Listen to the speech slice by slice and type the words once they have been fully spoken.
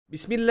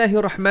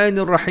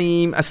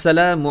Bismillahirrahmanirrahim.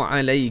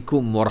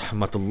 Assalamualaikum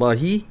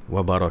warahmatullahi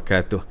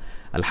wabarakatuh.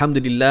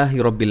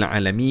 Alhamdulillahirabbil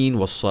alamin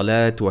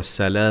wassalatu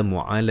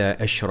wassalamu ala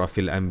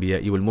asyrafil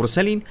anbiya'i wal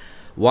mursalin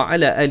wa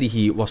ala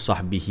alihi wa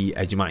sahbihi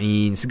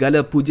ajma'in.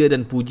 Segala puja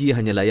dan puji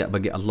hanya layak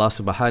bagi Allah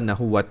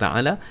Subhanahu wa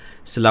taala.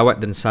 Selawat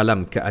dan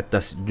salam ke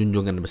atas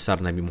junjungan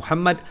besar Nabi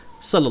Muhammad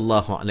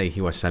sallallahu alaihi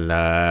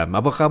wasallam.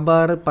 Apa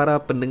khabar para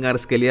pendengar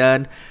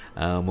sekalian?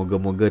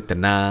 Moga-moga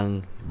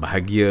tenang,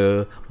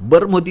 bahagia,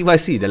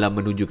 bermotivasi dalam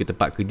menuju ke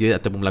tempat kerja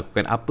ataupun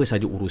melakukan apa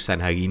sahaja urusan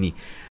hari ini.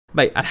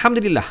 Baik,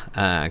 alhamdulillah.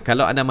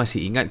 Kalau anda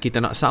masih ingat,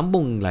 kita nak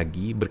sambung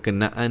lagi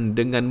berkenaan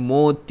dengan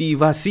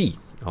motivasi.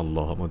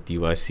 Allah,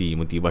 motivasi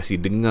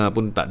dengar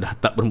pun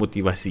tak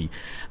bermotivasi.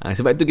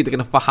 Sebab itu kita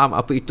kena faham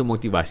apa itu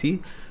motivasi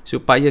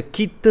supaya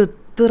kita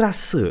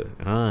terasa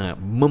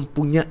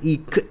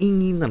mempunyai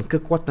keinginan,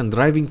 kekuatan,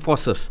 driving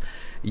forces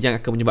yang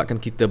akan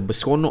menyebabkan kita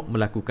berseronok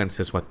melakukan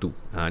sesuatu.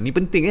 Ni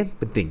penting kan?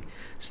 Penting.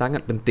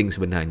 Sangat penting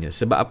sebenarnya.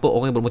 Sebab apa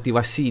orang yang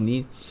bermotivasi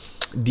ni,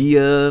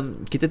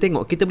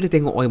 kita boleh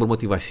tengok orang yang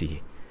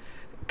bermotivasi.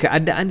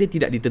 Keadaan dia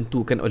tidak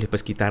ditentukan oleh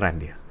persekitaran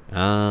dia.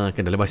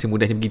 Kan dalam bahasa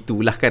mudahnya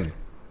begitulah kan.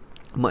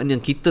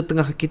 Maknanya kita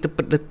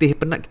letih,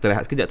 penat, kita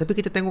rehat sekejap, tapi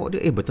kita tengok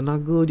dia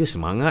bertenaga je,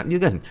 semangat je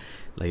kan.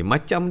 Lain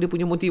macam dia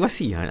punya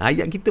motivasi.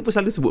 Ayat kita pun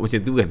selalu sebut macam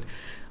tu kan.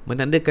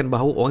 Menandakan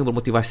bahawa orang yang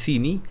bermotivasi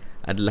ni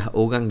adalah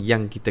orang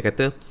yang kita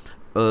kata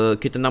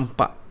kita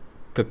nampak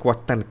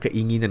kekuatan,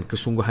 keinginan,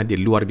 kesungguhan dia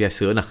luar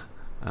biasa lah.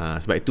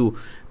 Sebab itu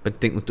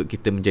penting untuk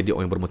kita menjadi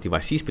orang yang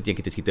bermotivasi seperti yang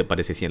kita cerita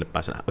pada sesi yang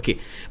lepas lah. Okey,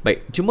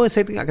 baik. Cuma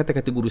saya tengok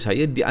kata-kata guru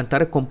saya, di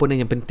antara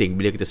komponen yang penting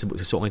bila kita sebut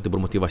seseorang itu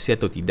bermotivasi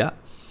atau tidak,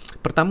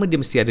 pertama dia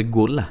mesti ada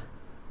goal lah.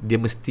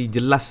 Dia mesti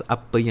jelas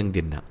apa yang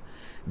dia nak.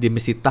 Dia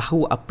mesti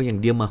tahu apa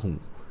yang dia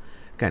mahu.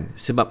 Kan?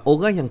 Sebab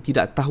orang yang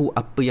tidak tahu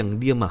apa yang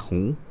dia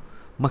mahu,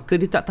 maka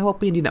dia tak tahu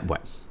apa yang dia nak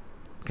buat.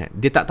 Kan?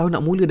 Dia tak tahu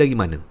nak mula dari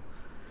mana.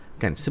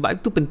 Kan? Sebab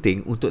itu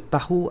penting untuk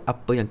tahu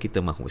apa yang kita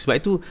mahu. Sebab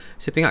itu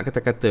saya tengok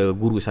kata-kata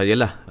guru saya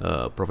lah,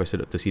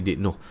 Profesor Dr. Siddiq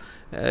Noh.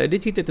 Dia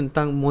cerita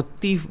tentang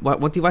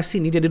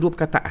motivasi ni, dia ada dua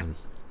perkataan.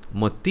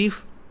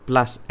 Motif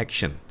plus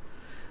action.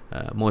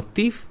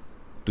 Motif,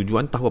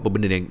 tujuan, tahu apa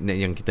benda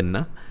yang kita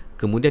nak.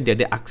 Kemudian dia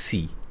ada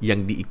aksi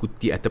yang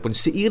diikuti ataupun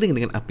seiring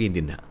dengan apa yang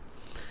dia nak.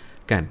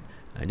 Kan?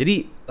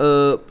 Jadi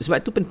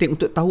sebab itu penting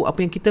untuk tahu apa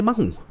yang kita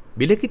mahu.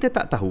 Bila kita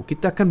tak tahu,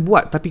 kita akan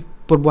buat, tapi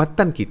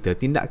perbuatan kita,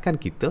 tindakan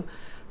kita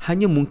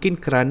hanya mungkin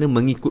kerana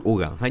mengikut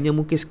orang. Hanya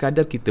mungkin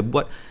sekadar kita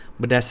buat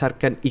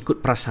berdasarkan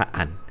ikut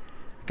perasaan.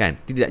 Kan?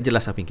 Tidak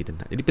jelas apa yang kita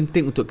nak. Jadi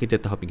penting untuk kita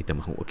tahu apa yang kita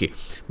mahu. Okey.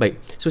 Baik.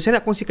 So saya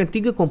nak kongsikan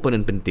 3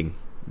 komponen penting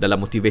dalam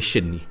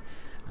motivation ni.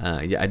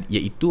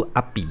 Iaitu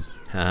api.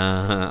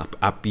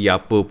 Api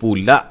apa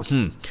pula?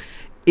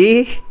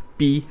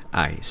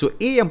 API. So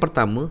A yang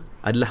pertama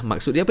adalah,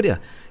 maksud dia apa dia?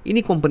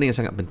 Ini komponen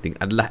yang sangat penting,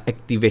 adalah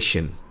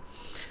activation.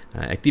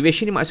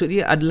 Activation ni maksud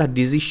dia adalah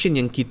decision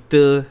yang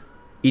kita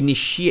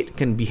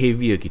initiatekan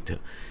behavior kita,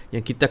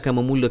 yang kita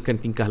akan memulakan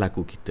tingkah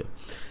laku kita.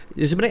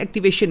 Sebenarnya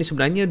activation ni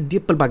sebenarnya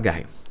dia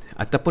pelbagai,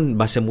 ataupun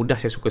bahasa mudah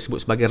saya suka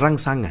sebut sebagai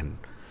rangsangan.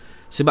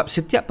 Sebab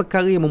setiap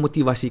perkara yang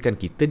memotivasikan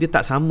kita, dia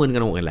tak sama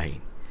dengan orang lain.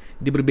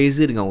 Dia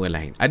berbeza dengan orang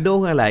lain. Ada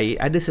orang lain,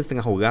 ada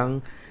setengah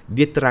orang,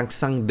 dia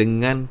terangsang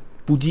dengan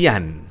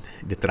pujian,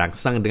 dia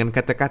terangsang dengan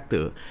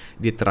kata-kata,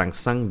 dia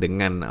terangsang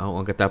dengan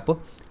orang kata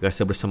apa,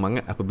 rasa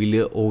bersemangat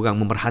apabila orang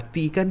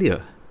memerhatikan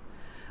dia.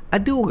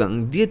 Ada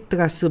orang dia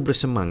terasa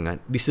bersemangat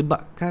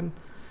disebabkan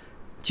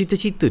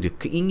cita-cita dia,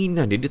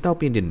 keinginan dia, dia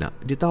tahu apa yang dia nak,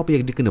 dia tahu apa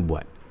yang dia kena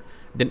buat.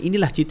 Dan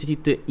inilah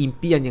cita-cita,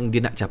 impian yang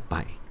dia nak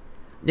capai.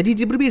 Jadi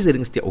dia berbeza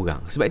dengan setiap orang.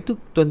 Sebab itu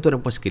tuan-tuan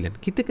dan puan sekalian,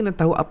 kita kena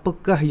tahu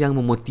apakah yang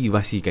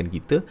memotivasikan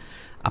kita,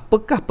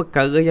 apakah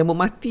perkara yang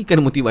mematikan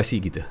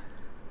motivasi kita.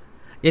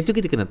 Yang itu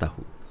kita kena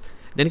tahu.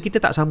 Dan kita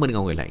tak sama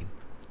dengan orang lain.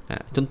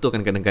 Contoh kan,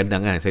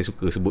 kadang-kadang saya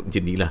suka sebut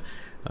macam ni lah,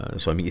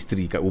 suami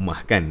isteri kat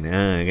rumah kan.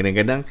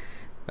 Kadang-kadang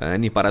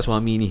ni para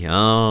suami ni,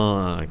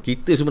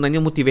 kita sebenarnya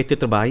motivator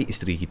terbaik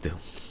isteri kita.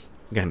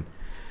 Kan?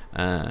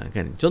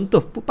 Kan,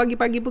 contoh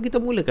pagi-pagi pun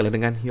kita mulakanlah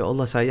dengan, ya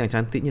Allah sayang,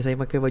 cantiknya saya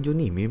pakai baju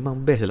ni,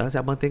 memang best lah,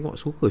 abang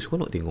tengok, suka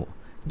nak tengok,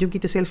 jom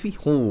kita selfie.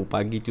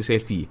 Pagi tu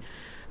selfie.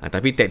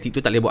 Tapi taktik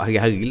tu tak boleh buat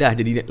hari-hari lah,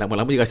 jadi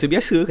lama-lama dia rasa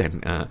biasa kan.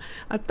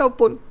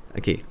 Ataupun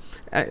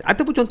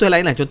ataupun contoh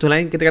lain lah. Contoh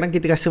lain, kadang-kadang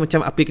kita rasa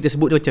macam apa yang kita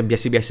sebut dia macam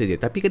biasa-biasa je,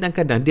 tapi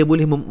kadang-kadang dia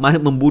boleh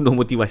membunuh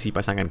motivasi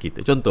pasangan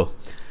kita. Contoh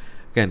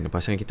kan,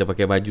 pasangan kita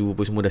pakai baju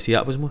apa semua, dah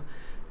siap apa semua,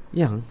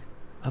 yang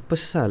apa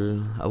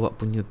sal awak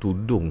punya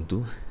tudung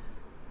tu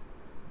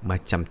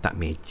macam tak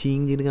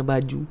matching je dengan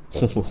baju.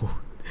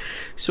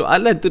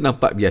 Soalan tu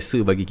nampak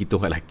biasa bagi kita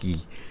orang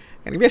lelaki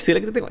kan.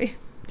 Biasalah kita tengok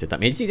macam tak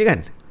matching je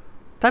kan.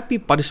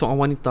 Tapi pada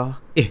seorang wanita,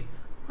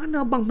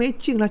 mana abang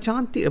matching lah,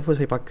 cantik apa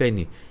saya pakai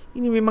ni.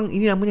 Ini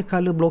namanya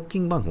colour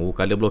blocking bang.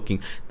 Colour blocking.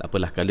 Tak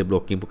apalah, colour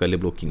blocking pun colour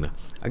blocking lah.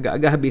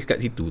 Agak-agak habis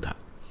kat situ tak?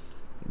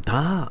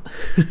 Tak.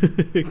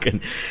 Kan?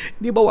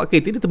 Dia bawa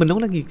kereta, dia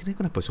termenung lagi.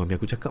 Kenapa suami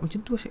aku cakap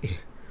macam tu?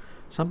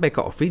 Sampai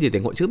kat office dia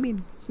tengok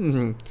cermin.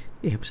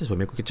 Pasal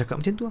suami aku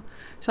cakap macam tu.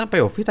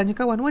 Sampai office tanya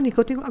kawan, "Wani,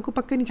 kau tengok aku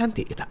pakai ni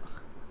cantik ke tak?"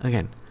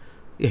 Kan?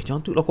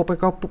 Cantik lah kau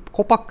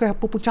pakai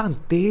apa pun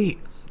cantik.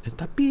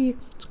 Tapi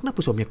kenapa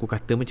suami aku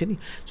kata macam ni?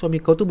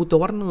 Suami kau tu buta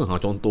warna.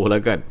 Contohlah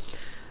kan.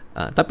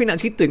 Tapi nak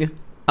ceritanya,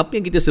 apa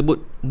yang kita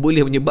sebut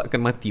boleh menyebabkan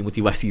mati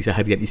motivasi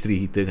seharian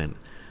isteri kita kan.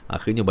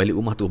 Akhirnya balik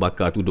rumah tu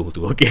bakar tuduh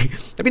tu. Okay.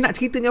 Tapi nak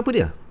ceritanya apa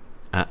dia?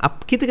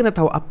 Kita kena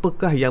tahu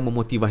apakah yang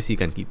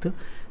memotivasikan kita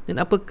dan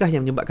apakah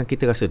yang menyebabkan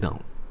kita rasa down.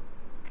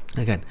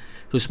 Kan?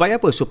 So, supaya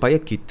apa? Supaya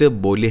kita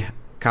boleh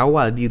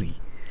kawal diri.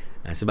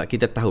 Sebab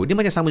kita tahu dia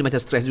macam sama macam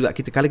stres juga.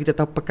 Kalau kita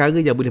tahu perkara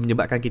yang boleh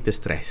menyebabkan kita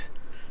stres,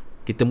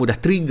 kita mudah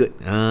triggered.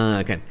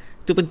 Kan?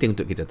 Itu penting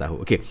untuk kita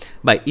tahu. Okey.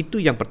 Baik, itu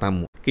yang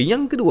pertama. Okay,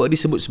 yang kedua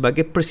disebut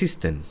sebagai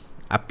persistent.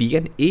 Api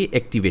kan,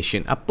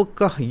 activation.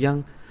 Apakah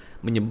yang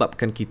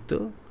menyebabkan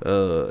kita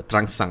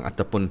terangsang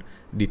ataupun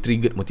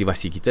di-trigger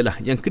motivasi kita lah.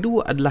 Yang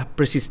kedua adalah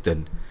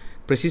persistent.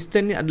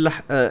 Persistent ni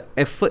adalah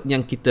effort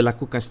yang kita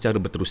lakukan secara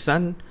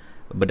berterusan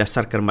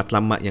berdasarkan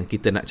matlamat yang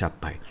kita nak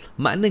capai.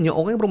 Maknanya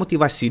orang yang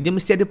bermotivasi, dia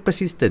mesti ada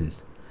persistent.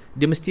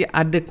 Dia mesti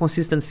ada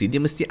konsistensi. Dia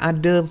mesti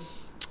ada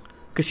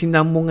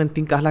kesinambungan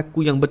tingkah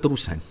laku yang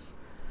berterusan.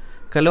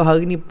 Kalau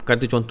hari ni,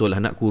 kata contohlah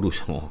nak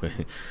kurus.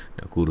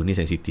 Nak kurus ni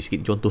sensitif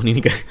sikit contoh ni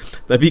kan.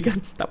 Tapi kan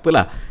tak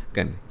apalah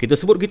kan. Kita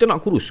sebut kita nak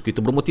kurus,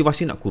 kita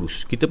bermotivasi nak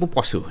kurus. Kita pun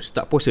puasa.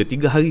 Start puasa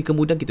 3 hari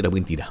kemudian kita dah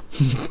berhenti dah.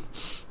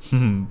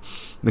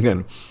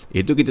 Kan?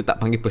 Itu kita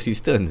tak panggil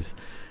persistence.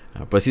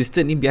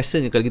 Persistent ni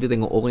biasanya kalau kita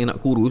tengok orang yang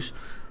nak kurus,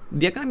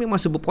 dia akan ambil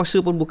masa berpuasa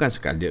pun bukan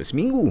sekali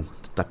seminggu,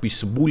 tetapi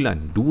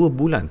sebulan, 2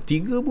 bulan,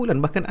 3 bulan,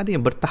 bahkan ada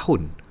yang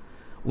bertahun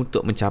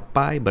untuk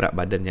mencapai berat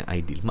badan yang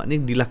ideal.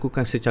 Maknanya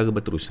dilakukan secara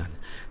berterusan.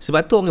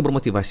 Sebab tu orang yang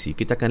bermotivasi,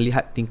 kita akan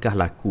lihat tingkah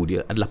laku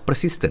dia adalah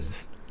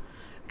persistence.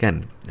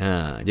 Kan?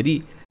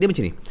 Jadi dia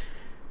macam ni.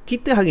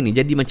 Kita hari ni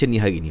jadi macam ni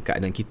hari ni,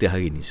 keadaan kita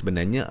hari ni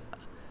sebenarnya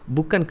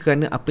bukan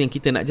kerana apa yang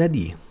kita nak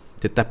jadi,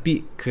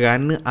 tetapi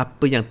kerana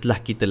apa yang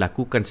telah kita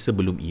lakukan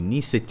sebelum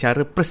ini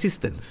secara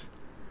persistence.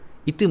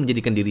 Itu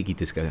menjadikan diri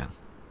kita sekarang.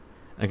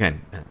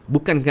 Kan?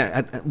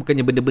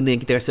 Bukannya benda-benda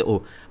yang kita rasa,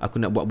 aku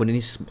nak buat benda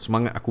ni,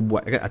 semangat aku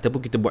buat kan? Ataupun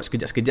kita buat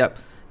sekejap-sekejap,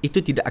 itu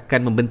tidak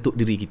akan membentuk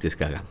diri kita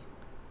sekarang.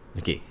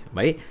 Okey,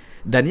 baik.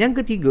 Dan yang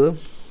ketiga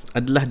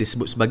adalah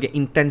disebut sebagai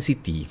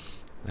intensity.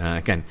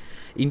 Kan?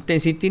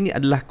 Intensity ni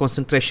adalah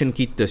concentration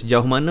kita,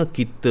 sejauh mana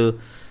kita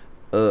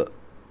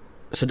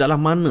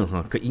sedalam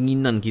mana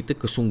keinginan kita,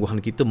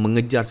 kesungguhan kita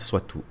mengejar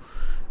sesuatu.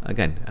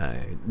 Kan?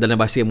 Dalam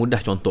bahasa yang mudah,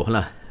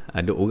 contohlah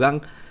ada orang,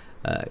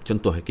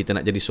 contoh kita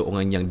nak jadi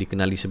seorang yang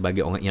dikenali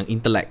sebagai orang yang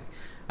intelek.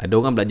 Ada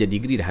orang belajar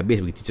degree dah habis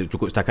begitu,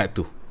 cukup setakat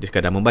tu, dia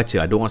sekadar membaca.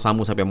 Ada orang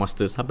sambung sampai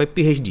master, sampai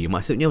PhD.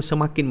 Maksudnya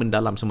semakin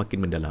mendalam,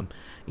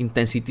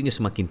 intensitinya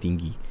semakin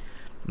tinggi.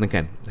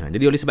 Kan?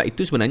 Jadi oleh sebab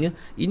itu sebenarnya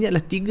ini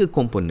adalah 3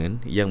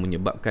 komponen yang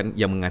menyebabkan,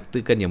 yang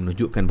mengatakan, yang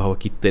menunjukkan bahawa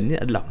kita ni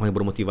adalah orang yang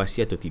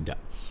bermotivasi atau tidak.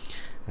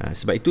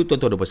 Sebab itu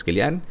tuan-tuan dan puan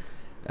sekalian,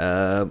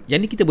 yang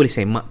ni kita boleh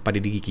semak pada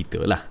diri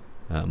kita lah.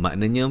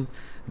 Maknanya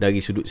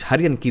dari sudut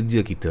harian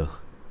kerja kita,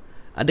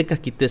 adakah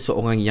kita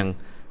seorang yang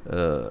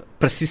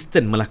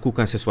persistent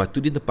melakukan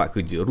sesuatu di tempat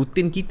kerja?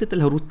 Rutin kita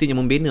telah rutin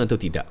yang membina atau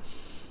tidak?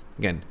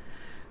 Kan?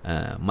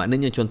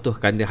 Maknanya contoh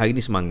kan hari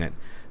ni semangat.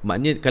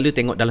 Maknanya kalau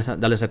tengok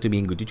dalam satu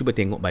minggu tu, cuba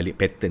tengok balik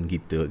pattern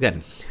kita kan.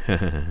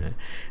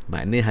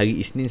 Maknanya hari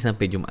Isnin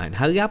sampai Jumaat,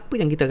 hari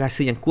apa yang kita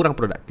rasa yang kurang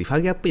produktif?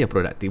 Hari apa yang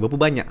produktif? Berapa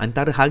banyak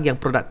antara hari yang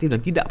produktif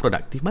dan tidak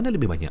produktif, mana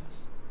lebih banyak?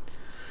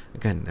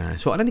 Kan?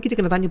 Soalan ni kita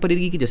kena tanya pada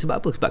diri kita. Sebab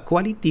apa? Sebab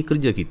kualiti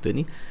kerja kita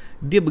ni,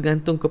 dia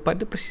bergantung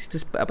kepada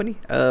persistence,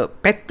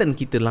 pattern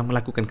kita dalam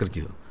melakukan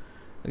kerja.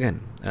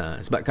 Kan?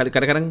 Sebab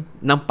kadang-kadang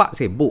nampak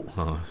sibuk.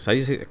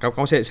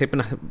 Kawan-kawan saya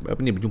pernah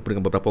berjumpa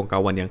dengan beberapa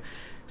kawan yang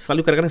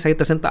selalu kadang-kadang saya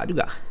tersentak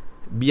juga.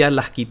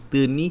 Biarlah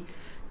kita ni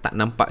tak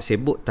nampak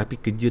sibuk, tapi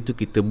kerja tu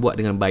kita buat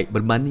dengan baik,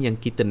 berbanding yang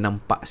kita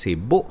nampak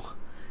sibuk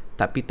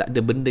tapi tak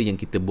ada benda yang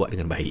kita buat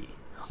dengan baik.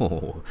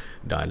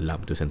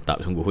 Dalam tu sentap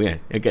sungguh kan?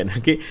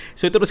 Okay.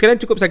 So terus sekarang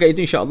cukup setakat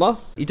itu, insyaAllah.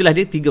 Itulah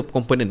dia 3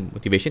 komponen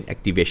motivation,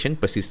 activation,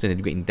 persistence dan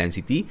juga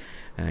intensity.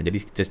 Jadi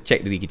kita check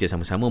diri kita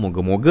sama-sama.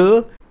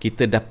 Moga-moga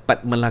kita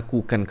dapat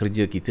melakukan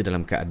kerja kita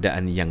dalam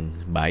keadaan yang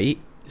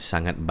baik,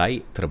 sangat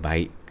baik,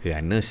 terbaik.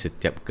 Kerana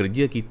setiap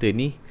kerja kita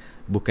ni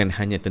bukan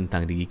hanya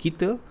tentang diri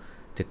kita,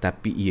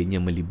 tetapi ianya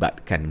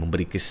melibatkan,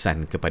 memberi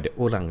kesan kepada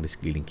orang di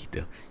sekeliling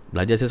kita.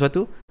 Belajar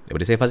sesuatu?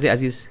 Daripada saya Fazli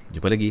Aziz.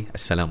 Jumpa lagi.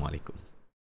 Assalamualaikum.